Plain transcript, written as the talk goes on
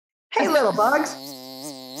Hey, little bugs.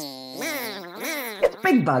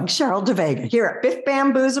 Big Bug, Cheryl DeVega, here at Biff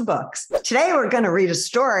Bamboozle Books. Today, we're going to read a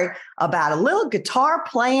story about a little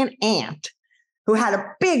guitar-playing ant who had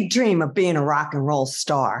a big dream of being a rock and roll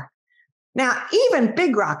star. Now, even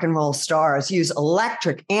big rock and roll stars use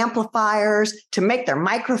electric amplifiers to make their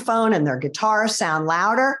microphone and their guitar sound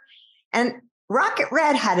louder. And Rocket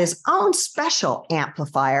Red had his own special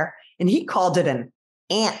amplifier, and he called it an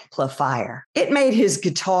amplifier. It made his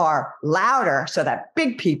guitar louder so that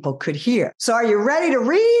big people could hear. So are you ready to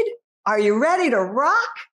read? Are you ready to rock?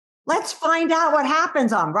 Let's find out what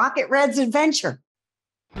happens on Rocket Red's adventure.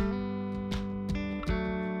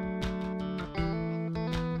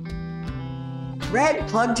 Red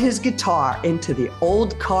plugged his guitar into the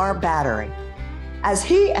old car battery. As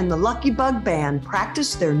he and the Lucky Bug Band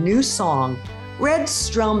practiced their new song, Red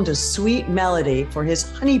strummed a sweet melody for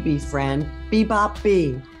his honeybee friend, Bebop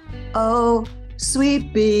Bee. Oh,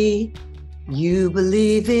 sweet bee, you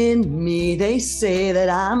believe in me. They say that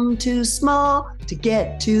I'm too small to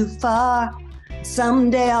get too far.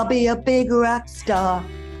 Someday I'll be a big rock star.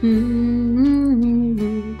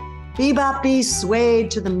 Bebop Bee swayed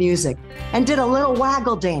to the music and did a little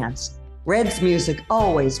waggle dance. Red's music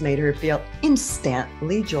always made her feel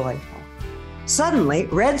instantly joyful. Suddenly,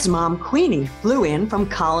 Red's mom, Queenie, flew in from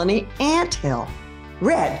Colony Anthill.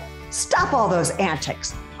 Red, stop all those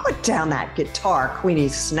antics. Put down that guitar, Queenie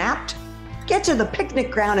snapped. Get to the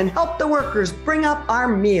picnic ground and help the workers bring up our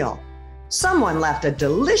meal. Someone left a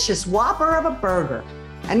delicious whopper of a burger,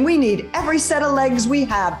 and we need every set of legs we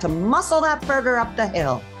have to muscle that burger up the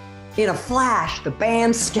hill. In a flash, the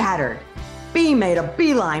band scattered. Bee made a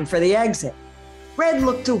beeline for the exit. Red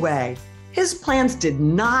looked away. His plans did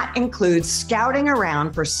not include scouting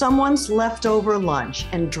around for someone's leftover lunch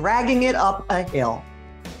and dragging it up a hill.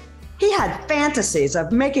 He had fantasies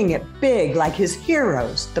of making it big like his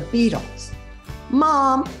heroes, the Beatles.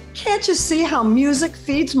 Mom, can't you see how music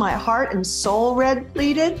feeds my heart and soul, Red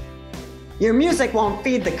pleaded. Your music won't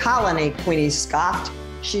feed the colony, Queenie scoffed.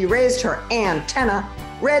 She raised her antenna.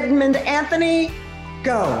 Redmond Anthony,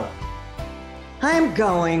 go. I'm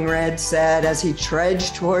going, Red said as he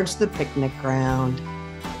trudged towards the picnic ground.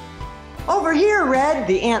 Over here, Red,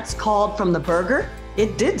 the ants called from the burger.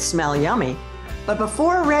 It did smell yummy. But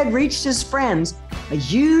before Red reached his friends, a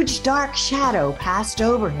huge dark shadow passed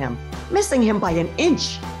over him, missing him by an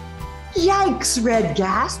inch. Yikes, Red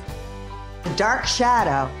gasped. The dark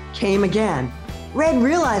shadow came again. Red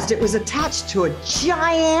realized it was attached to a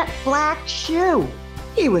giant black shoe.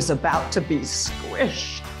 He was about to be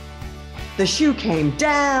squished. The shoe came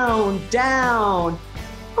down, down.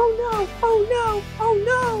 Oh no, oh no, oh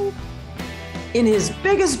no. In his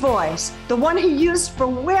biggest voice, the one he used for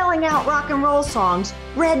wailing out rock and roll songs,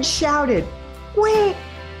 Red shouted, "Wait,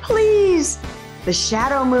 please." The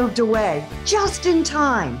shadow moved away just in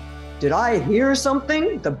time. Did I hear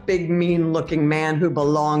something? The big mean-looking man who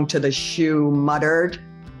belonged to the shoe muttered.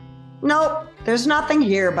 Nope, there's nothing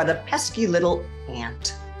here but a pesky little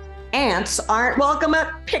ant. Ants aren't welcome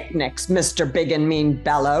at picnics, Mr. Big and Mean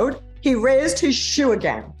bellowed. He raised his shoe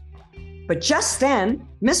again. But just then,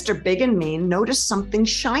 Mr. Big and Mean noticed something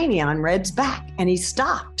shiny on Red's back, and he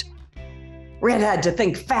stopped. Red had to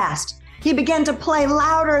think fast. He began to play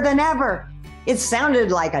louder than ever. It sounded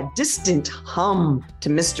like a distant hum to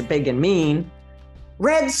Mr. Big and Mean.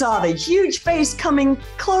 Red saw the huge face coming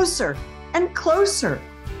closer and closer.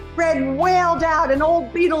 Red wailed out an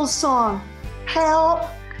old Beatles song. Help!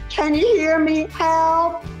 Can you hear me?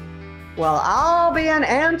 Help! Well, I'll be an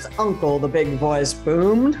ant's uncle, the big voice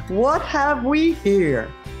boomed. What have we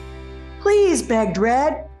here? Please, begged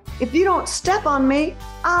Red. If you don't step on me,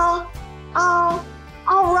 I'll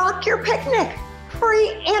rock your picnic.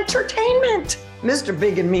 Free entertainment. Mr.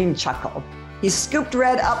 Big and Mean chuckled. He scooped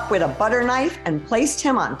Red up with a butter knife and placed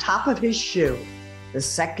him on top of his shoe. The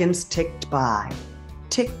seconds ticked by.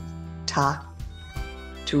 Tick, tock.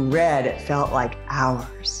 To Red, it felt like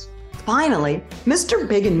hours. Finally, Mr.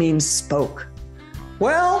 Big and Mean spoke.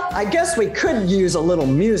 Well, I guess we could use a little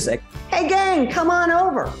music. Hey gang, come on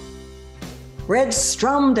over. Red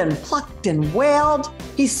strummed and plucked and wailed.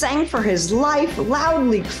 He sang for his life,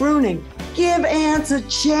 loudly crooning, "Give ants a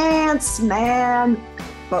chance, man."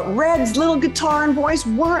 But Red's little guitar and voice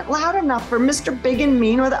weren't loud enough for Mr. Big and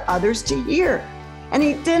Mean or the others to hear. And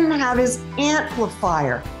he didn't have his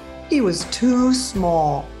amplifier. He was too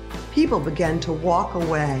small. People began to walk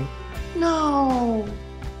away. No.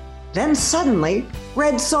 Then suddenly,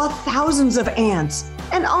 Red saw thousands of ants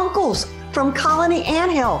and uncles from Colony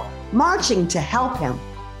Anthill marching to help him.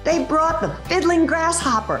 They brought the fiddling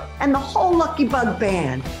grasshopper and the whole Lucky Bug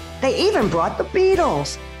Band. They even brought the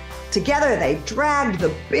Beatles. Together they dragged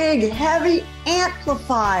the big, heavy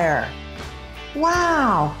amplifier.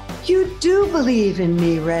 Wow, you do believe in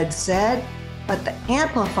me, Red said, but the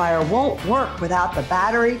amplifier won't work without the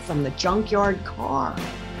battery from the junkyard car,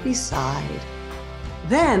 he sighed.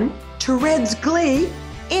 Then, to Red's glee,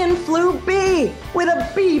 in flew Bee with a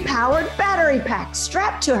bee-powered battery pack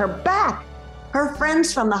strapped to her back. Her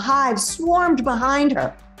friends from the hive swarmed behind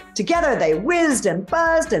her. Together they whizzed and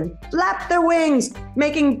buzzed and flapped their wings,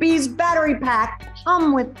 making Bee's battery pack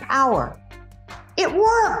hum with power. It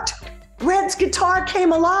worked! Red's guitar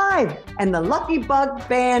came alive, and the Lucky Bug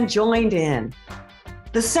Band joined in.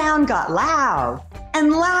 The sound got loud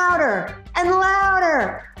and louder and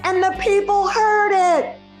louder, and the people heard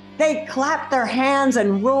it. They clapped their hands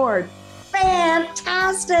and roared,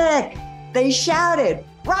 "Fantastic!" They shouted,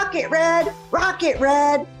 "Rocket Red, Rocket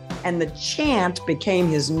Red!" And the chant became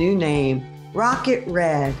his new name, Rocket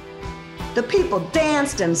Red. The people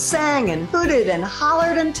danced and sang and hooted and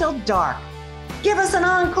hollered until dark. "Give us an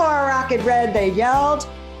encore, Rocket Red," they yelled.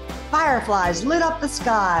 Fireflies lit up the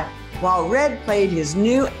sky while Red played his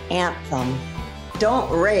new anthem,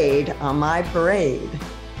 "Don't Raid on My Parade."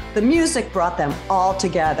 The music brought them all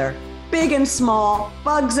together, big and small,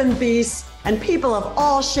 bugs and beasts, and people of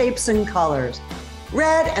all shapes and colors.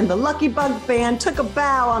 Red and the Lucky Bug Band took a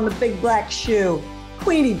bow on the big black shoe.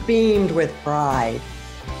 Queenie beamed with pride.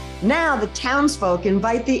 Now the townsfolk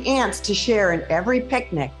invite the ants to share in every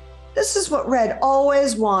picnic. This is what Red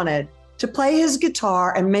always wanted, to play his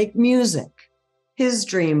guitar and make music. His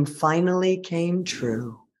dream finally came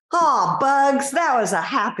true. Aw, bugs, that was a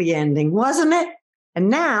happy ending, wasn't it? And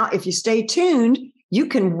now, if you stay tuned, you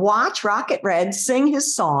can watch Rocket Red sing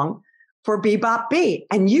his song for Bebop Bee,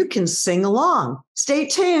 and you can sing along. Stay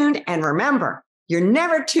tuned, and remember, you're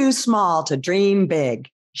never too small to dream big.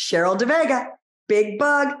 Cheryl DeVega, Big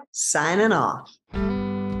Bug, signing off.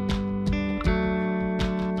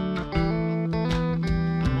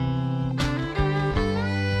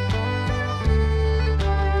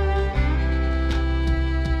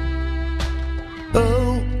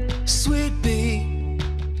 Oh, sweet bee,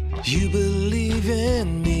 you believe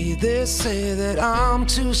in me. They say that I'm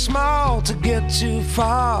too small to get too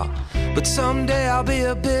far, but someday I'll be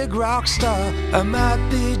a big rock star. I might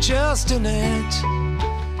be just an ant,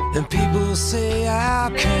 and people say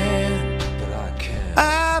I can't, but I can.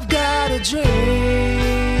 I've got a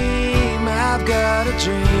dream, I've got a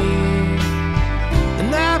dream,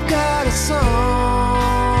 and I've got a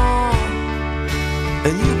song,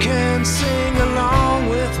 and you can sing along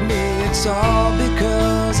with me. It's all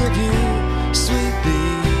because of you, sweet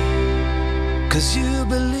bee, 'cause you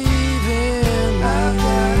believe in me. I've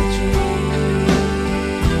got a dream.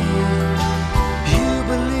 You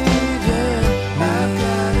believe in me. I've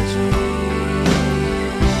got a dream.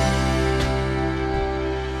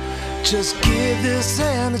 Just give this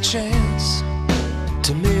hand a chance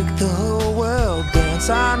to make the whole world dance.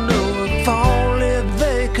 I know if only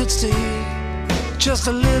they could see just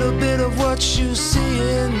a little bit of what you see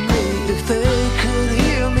in me. If they could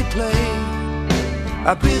hear me play,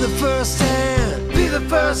 I'd be the first hand,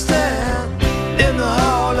 in the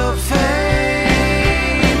Hall of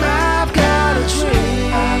Fame. I've got a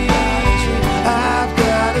dream, I've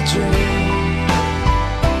got a dream,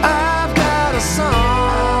 I've got a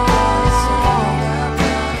song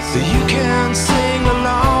that you can sing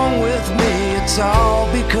along with me. It's all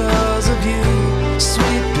because of you,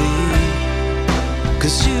 sweet bee,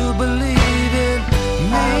 'cause you believe in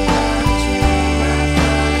me.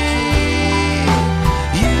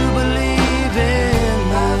 You believe in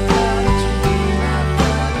me.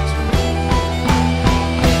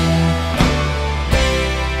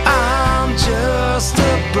 I'm just a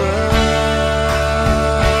bird,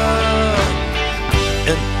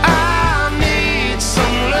 and I need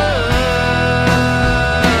some love.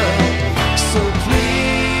 So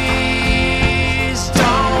please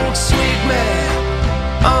don't sweep me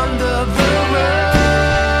under the rug.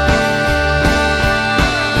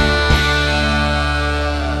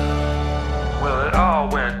 Well, it all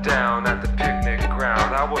went down at the picnic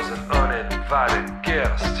ground. I was an uninvited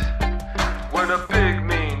guest when a big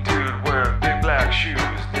mean dude wearing big black shoes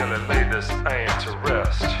nearly laid this ant to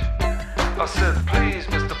rest. I said, "Please,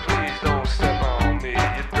 mister, please don't step on me.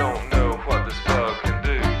 You don't know what this bug can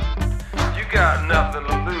do. You got nothing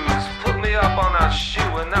to lose. Put me up on that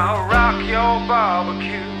shoe and I'll rock your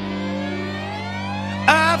barbecue."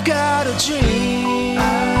 I've got a dream,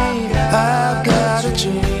 I've got a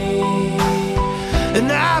dream, and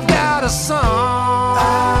I've got a song